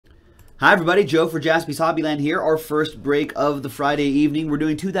Hi everybody, Joe for Jaspys Hobbyland here. Our first break of the Friday evening. We're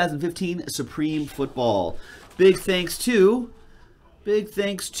doing 2015 Supreme Football. Big thanks to,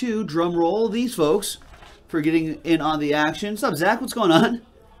 drum roll, these folks for getting in on the action. What's up, Zach? What's going on?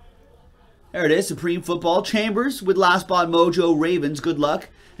 There it is, Supreme Football. Chambers with Last Spot Mojo Ravens. Good luck,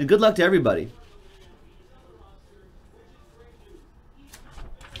 and good luck to everybody.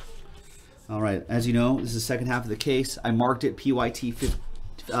 All right, as you know, this is the second half of the case. I marked it PYT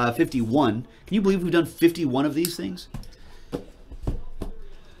 51. Can you believe we've done 51 of these things?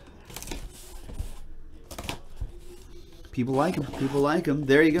 People like them. People like them.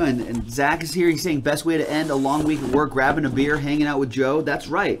 There you go. And Zach is here. He's saying best way to end a long week at work, grabbing a beer, hanging out with Joe. That's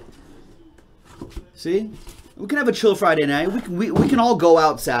right. See? We can have a chill Friday night. We can all go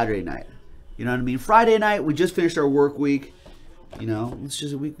out Saturday night. You know what I mean? Friday night, we just finished our work week. You know,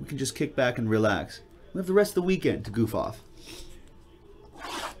 we can just kick back and relax. We have the rest of the weekend to goof off.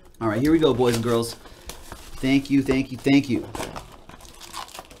 All right, here we go, boys and girls. Thank you, thank you, thank you.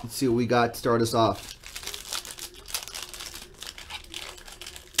 Let's see what we got to start us off.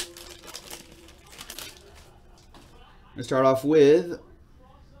 I'm going to start off with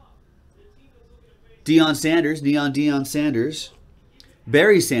Deion Sanders, Deion Sanders.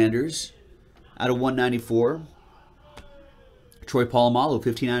 Barry Sanders out of 194. Troy Polamalu,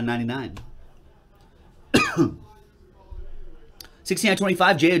 59.99.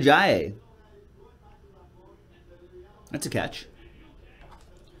 16/25, Jay Ajayi. That's a catch.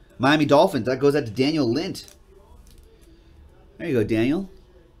 Miami Dolphins, that goes out to Daniel Lint. There you go, Daniel.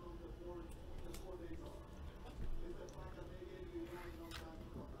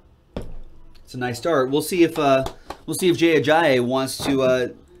 It's a nice start. We'll see if Jay Ajayi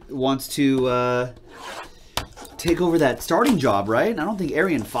wants to take over that starting job, right? I don't think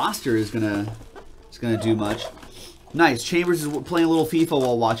Arian Foster is gonna do much. Nice. Chambers is playing a little FIFA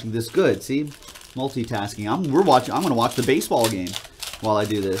while watching this. Good. See, multitasking. I'm gonna watch the baseball game while I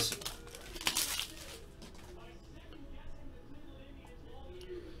do this.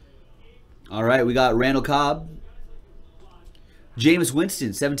 All right, we got Randall Cobb, Jameis Winston,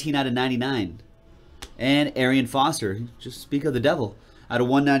 17/99, and Arian Foster. Just speak of the devil, out of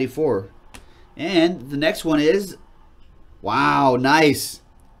 194. And the next one is, wow, nice.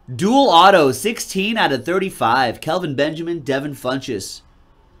 Dual auto, 16/35. Kelvin Benjamin, Devin Funchess.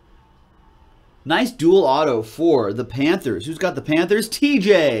 Nice dual auto for the Panthers. Who's got the Panthers?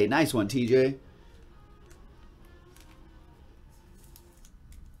 TJ. Nice one, TJ.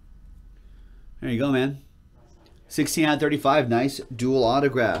 There you go, man. 16/35. Nice dual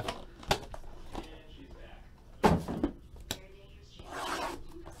autograph.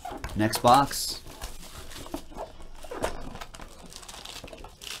 Next box.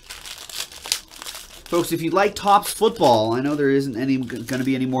 Folks, if you like Topps football, I know there isn't going to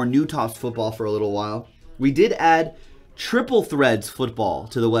be any more new Topps football for a little while. We did add Triple Threads football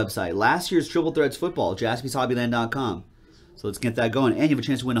to the website. Last year's Triple Threads football, JaspysHobbyland.com. So let's get that going. And you have a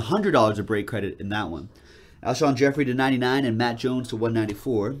chance to win $100 of break credit in that one. Alshon Jeffrey to 99 and Matt Jones to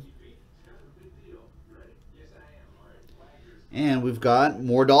 194. And we've got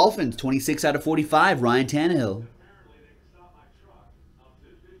more Dolphins, 26/45, Ryan Tannehill.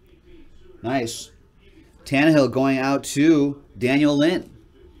 Nice. Tannehill going out to Daniel Lint.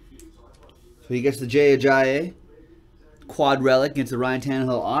 So he gets the Jay Ajayi quad relic, gets the Ryan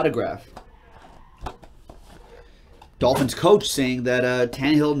Tannehill autograph. Dolphins coach saying that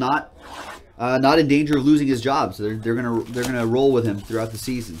Tannehill not in danger of losing his job, so they're gonna roll with him throughout the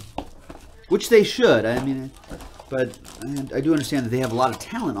season, which they should. I mean, but I do understand that they have a lot of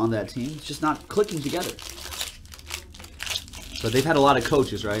talent on that team. It's just not clicking together. But they've had a lot of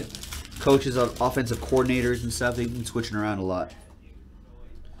coaches, right? Coaches, offensive coordinators and stuff. They've been switching around a lot.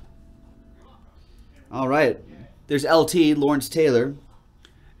 All right. There's LT, Lawrence Taylor.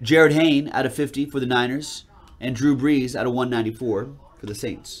 Jared Hayne out of 50 for the Niners. And Drew Brees out of 194 for the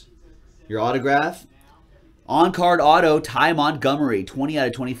Saints. Your autograph. On-card auto, Ty Montgomery,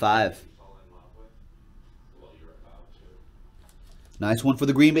 20/25. Nice one for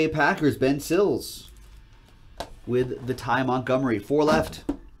the Green Bay Packers, Ben Sills. With the Ty Montgomery. 4 left.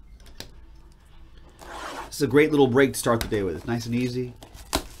 This is a great little break to start the day with. It's nice and easy.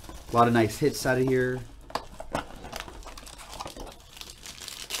 A lot of nice hits out of here.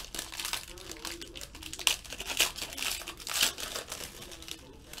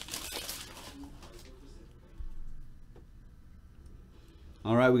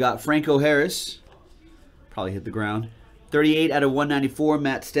 All right, we got Franco Harris. Probably hit the ground. 38/194,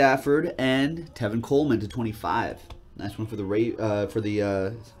 Matt Stafford, and Tevin Coleman to 25. Nice one for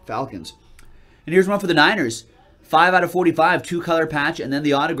the Falcons. And here's one for the Niners. 5 out of 45, 2-color patch, and then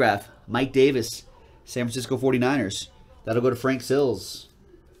the autograph. Mike Davis, San Francisco 49ers. That'll go to Frank Sills.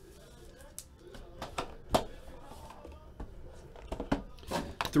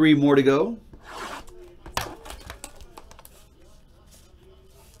 Three more to go.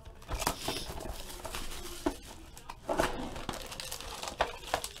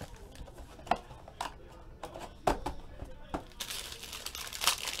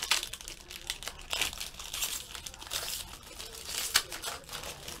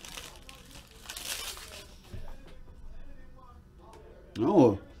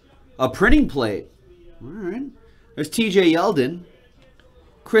 Oh, a printing plate. All right. There's TJ Yeldon.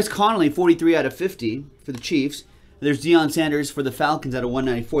 Chris Connolly, 43 out of 50 for the Chiefs. There's Deion Sanders for the Falcons out of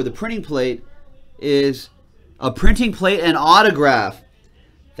 194. The printing plate is a printing plate and autograph.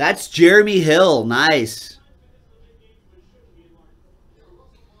 That's Jeremy Hill. Nice.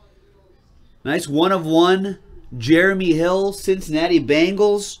 Nice 1/1 Jeremy Hill, Cincinnati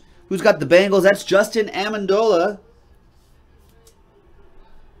Bengals. Who's got the Bengals? That's Justin Amendola.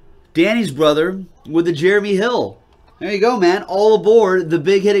 Danny's brother with the Jeremy Hill. There you go, man. All aboard the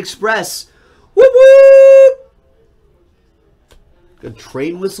Big Hit Express. Whoop, whoop. Good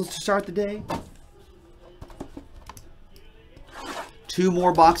train whistle to start the day. 2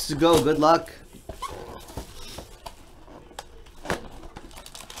 more boxes to go. Good luck.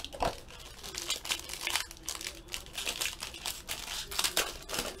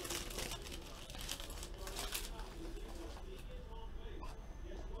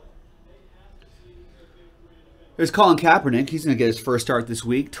 There's Colin Kaepernick. He's going to get his first start this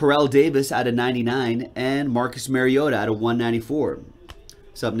week. Terrell Davis out of 99. And Marcus Mariota out of 194.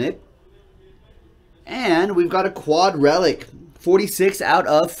 What's up, Nick? And we've got a quad relic. 46 out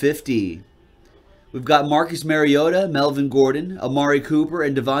of 50. We've got Marcus Mariota, Melvin Gordon, Amari Cooper,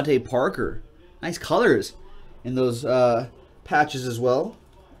 and Devontae Parker. Nice colors in those patches as well.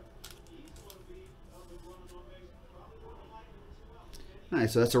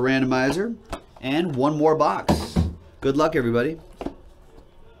 Nice, so that's a randomizer. And 1 more box. Good luck, everybody.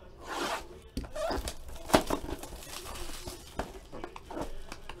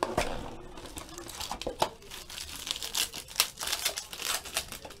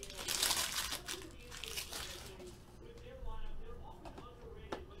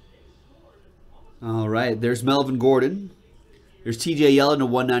 All right, there's Melvin Gordon. There's TJ Yeldon to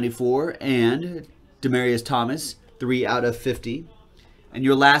 194 and Demaryius Thomas, 3 out of 50. And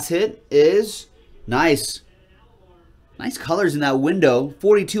your last hit is nice. Nice colors in that window.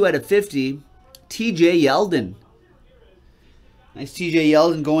 42 out of 50. TJ Yeldon. Nice TJ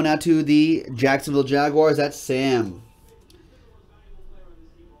Yeldon going out to the Jacksonville Jaguars. That's Sam.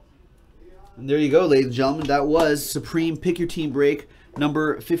 And there you go, ladies and gentlemen. That was Supreme Pick Your Team Break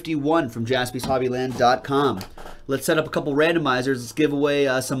number 51 from JaspysHobbyland.com. Let's set up a couple randomizers. Let's give away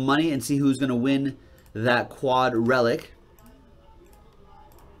some money and see who's going to win that quad relic.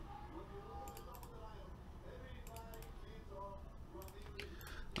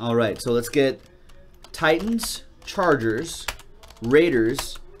 All right, so let's get Titans, Chargers,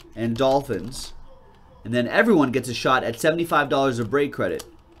 Raiders, and Dolphins. And then everyone gets a shot at $75 of break credit.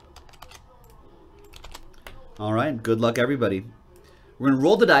 All right, good luck, everybody. We're going to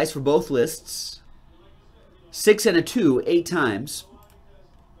roll the dice for both lists. 6 and a 2, 8 times.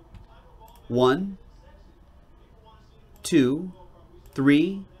 1, 2,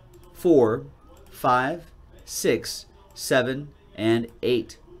 3, 4, 5, 6, 7, and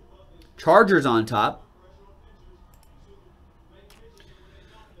 8. Chargers on top.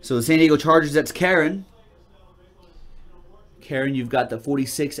 So the San Diego Chargers, that's Karen. Karen, you've got the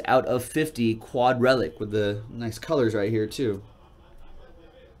 46 out of 50 quad relic with the nice colors right here too.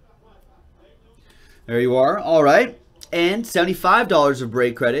 There you are. All right. And $75 of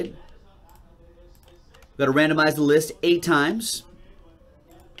break credit. We've got to randomize the list 8 times.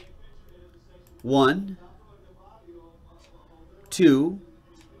 1, 2,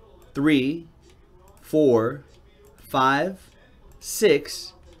 3, 4, 5,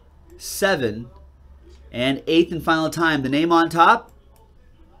 6, 7, and 8th and final time. The name on top,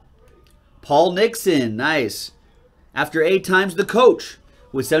 Paul Nixon. Nice. After 8 times, the coach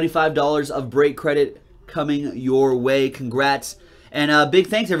with $75 of break credit coming your way. Congrats. And big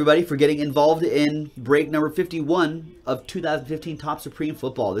thanks, everybody, for getting involved in break number 51 of 2015 Top Supreme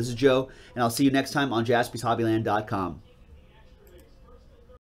Football. This is Joe, and I'll see you next time on JaspysHobbyland.com.